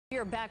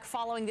are back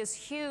following this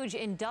huge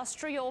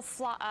industrial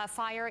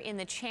fire in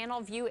the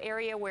Channelview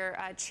area where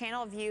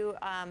Channelview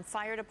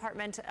Fire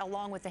Department,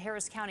 along with the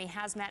Harris County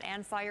Hazmat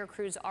and fire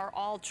crews, are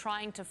all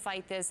trying to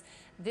fight this.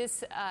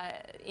 This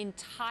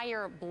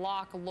entire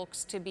block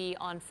looks to be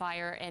on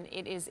fire, and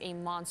it is a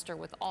monster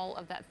with all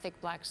of that thick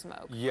black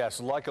smoke. Yes,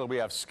 luckily we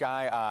have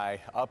sky eye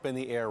up in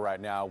the air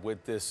right now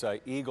with this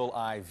eagle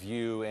eye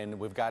view, and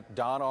we've got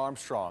Don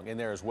Armstrong in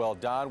there as well.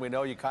 Don, we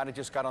know you kind of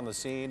just got on the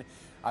scene.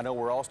 I know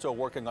we're all still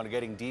working on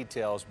getting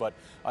details, but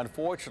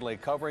unfortunately,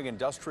 covering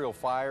industrial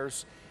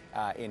fires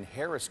in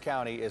Harris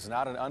County is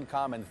not an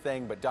uncommon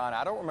thing. But Don,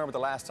 I don't remember the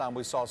last time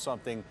we saw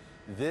something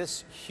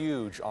this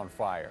huge on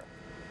fire.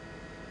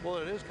 Well,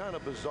 it is kind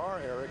of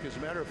bizarre, Eric. As a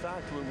matter of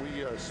fact, when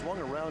we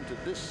swung around to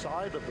this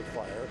side of the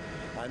fire,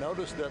 I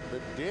noticed that the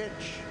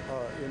ditch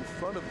in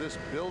front of this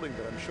building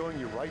that I'm showing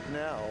you right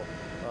now,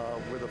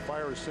 where the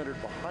fire is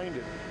centered behind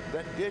it,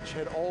 that ditch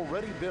had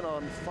already been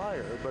on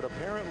fire, but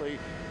apparently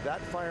that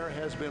fire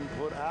has been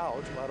put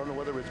out. I don't know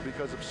whether it's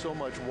because of so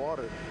much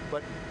water,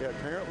 but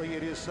apparently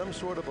it is some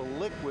sort of a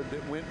liquid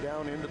that went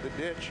down into the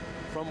ditch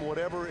from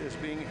whatever is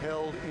being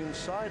held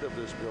inside of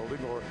this building,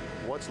 or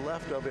what's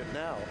left of it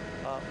now.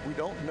 We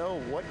don't know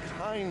what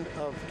kind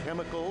of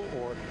chemical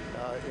or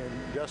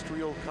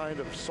industrial kind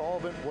of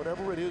solvent,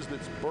 whatever it is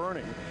that's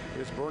burning,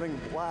 is burning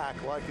black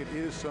like it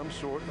is some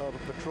sort of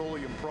a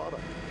petroleum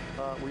product.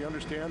 We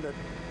understand that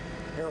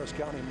Harris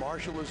County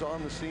Marshal is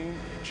on the scene.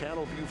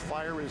 Channelview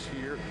Fire is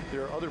here.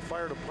 There are other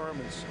fire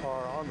departments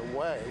are on the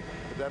way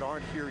that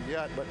aren't here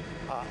yet, but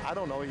I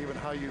don't know even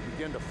how you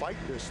begin to fight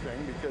this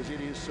thing because it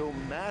is so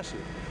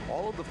massive.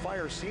 All of the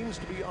fire seems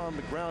to be on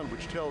the ground,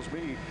 which tells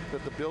me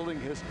that the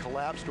building has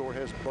collapsed or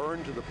has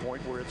burned to the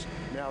point where it's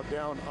now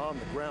down on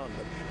the ground.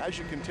 But as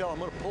you can tell, I'm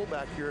going to pull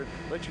back here and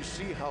let you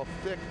see how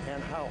thick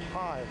and how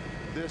high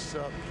this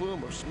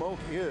plume of smoke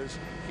is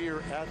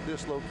here at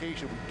this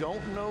location. We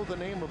don't know the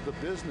name of the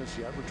business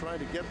yet. We're trying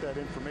to get that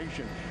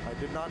information. I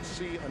did not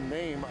see a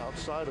name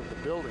outside of the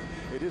building.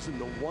 It is in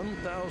the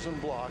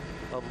 1000 block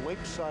of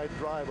Lakeside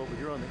Drive over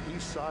here on the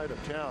east side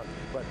of town.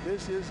 But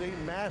this is a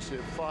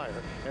massive fire,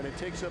 and it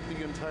takes up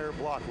the entire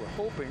block. We're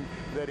hoping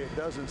that it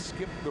doesn't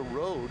skip the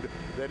road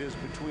that is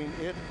between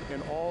it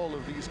and all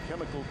of these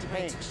chemical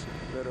tanks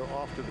that are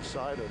off to the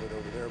side of it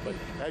over there. But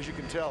as you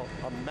can tell,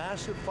 a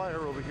massive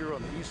fire over here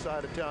on the east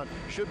side of town.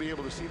 Should be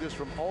able to see this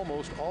from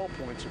almost all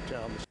points of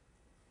town.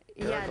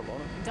 Yeah,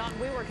 Don,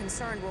 we were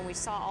concerned when we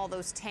saw all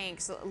those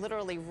tanks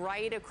literally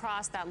right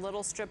across that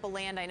little strip of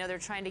land. I know they're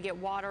trying to get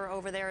water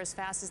over there as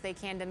fast as they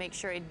can to make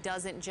sure it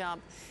doesn't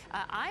jump.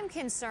 I'm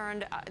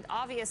concerned.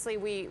 Obviously,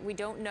 we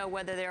don't know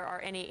whether there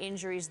are any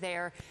injuries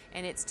there,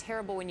 and it's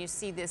terrible when you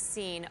see this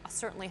scene.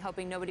 Certainly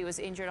hoping nobody was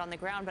injured on the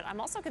ground, but I'm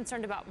also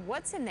concerned about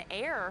what's in the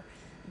air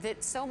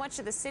that so much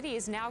of the city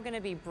is now going to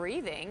be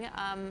breathing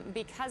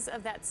because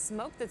of that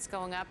smoke that's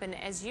going up. And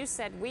as you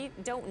said, we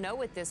don't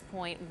know at this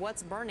point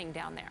what's burning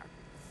down there.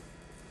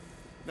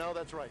 No,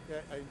 that's right.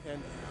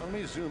 And let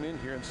me zoom in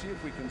here and see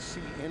if we can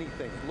see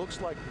anything. It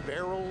looks like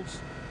barrels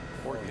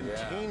or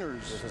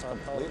containers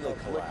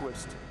of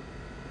liquids.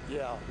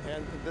 Yeah,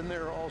 and then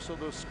there are also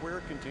those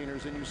square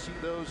containers, and you see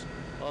those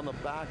on the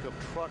back of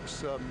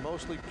trucks,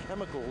 mostly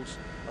chemicals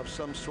of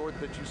some sort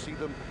that you see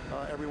them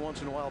every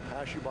once in a while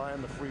pass you by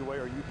on the freeway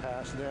or you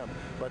pass them.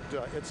 But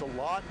it's a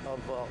lot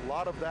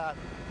of that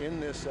in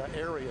this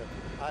area.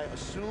 I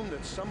assume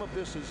that some of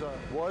this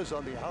was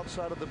on the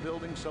outside of the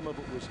building, some of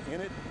it was in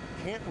it.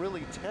 Can't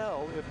really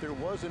tell if there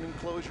was an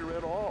enclosure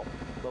at all.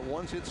 But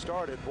once it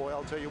started, boy,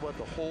 I'll tell you what,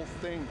 the whole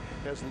thing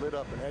has lit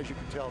up. And as you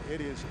can tell,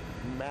 it is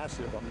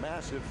massive, a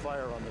massive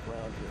fire on the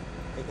ground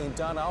here. And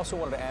Don, I also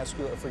wanted to ask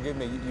you, forgive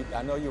me,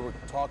 I know you were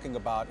talking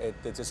about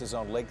it, that this is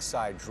on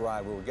Lakeside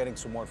Drive. We were getting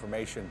some more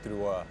information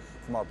through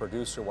from our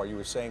producer while you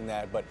were saying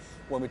that. But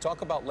when we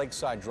talk about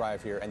Lakeside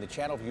Drive here and the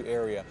Channelview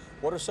area,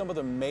 what are some of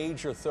the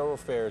major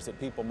thoroughfares that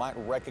people might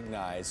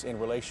recognize in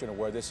relation to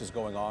where this is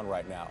going on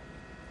right now?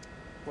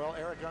 Well,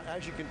 Eric,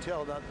 as you can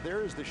tell, now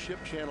there is the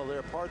ship channel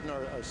there, pardon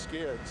our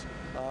skids,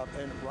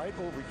 and right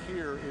over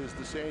here is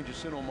the San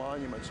Jacinto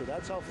Monument, so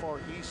that's how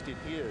far east it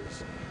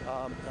is.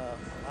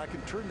 I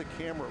can turn the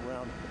camera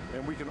around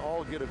and we can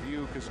all get a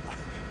view, because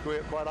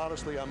quite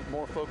honestly, I'm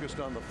more focused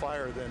on the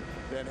fire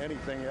than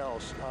anything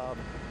else.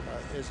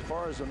 As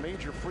far as a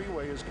major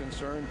freeway is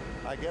concerned,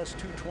 I guess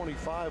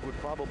 225 would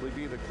probably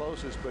be the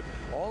closest, but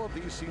all of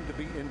these seem to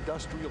be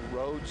industrial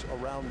roads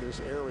around this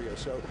area,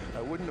 so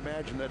I wouldn't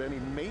imagine that any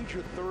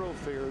major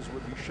thoroughfares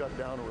would be shut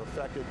down or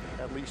affected,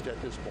 at least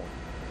at this point.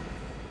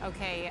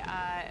 Okay,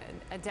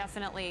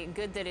 definitely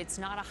good that it's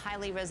not a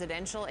highly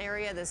residential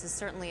area. This is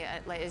certainly,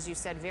 as you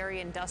said,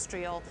 very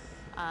industrial.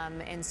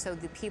 And so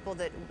the people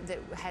that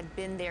had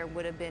been there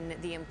would have been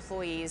the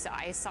employees.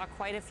 I saw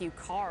quite a few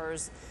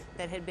cars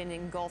that had been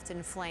engulfed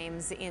in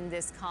flames in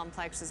this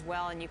complex as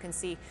well. And you can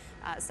see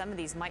some of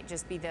these might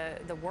just be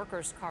the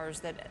workers' cars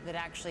that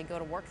actually go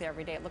to work there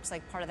every day. It looks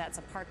like part of that's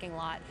a parking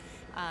lot.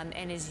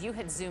 And as you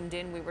had zoomed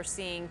in, we were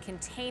seeing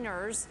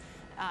containers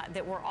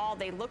that were all,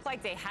 they looked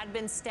like they had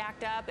been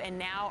stacked up and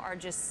now are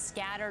just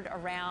scattered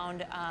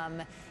around.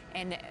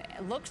 and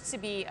it looks to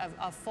be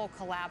a full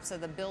collapse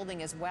of the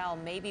building as well.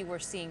 Maybe we're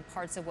seeing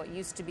parts of what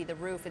used to be the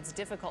roof. It's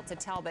difficult to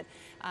tell, but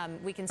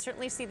we can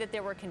certainly see that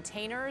there were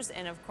containers,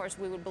 and of course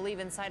we would believe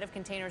inside of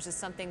containers is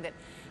something that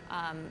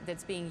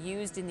that's being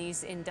used in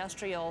these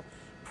industrial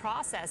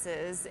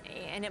processes,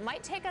 and it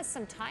might take us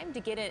some time to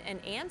get an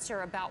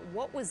answer about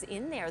what was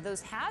in there.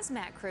 Those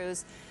hazmat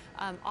crews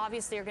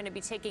obviously are going to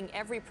be taking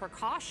every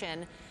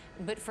precaution,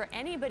 but for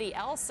anybody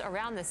else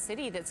around the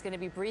city that's going to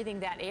be breathing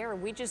that air,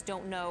 we just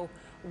don't know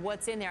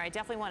what's in there. I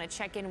definitely want to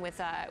check in with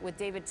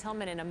David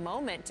Tillman in a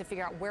moment to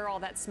figure out where all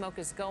that smoke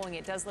is going.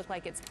 It does look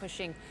like it's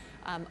pushing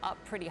up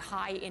pretty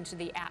high into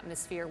the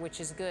atmosphere, which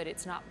is good.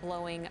 It's not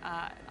blowing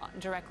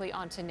directly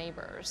onto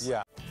neighbors.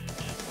 Yeah.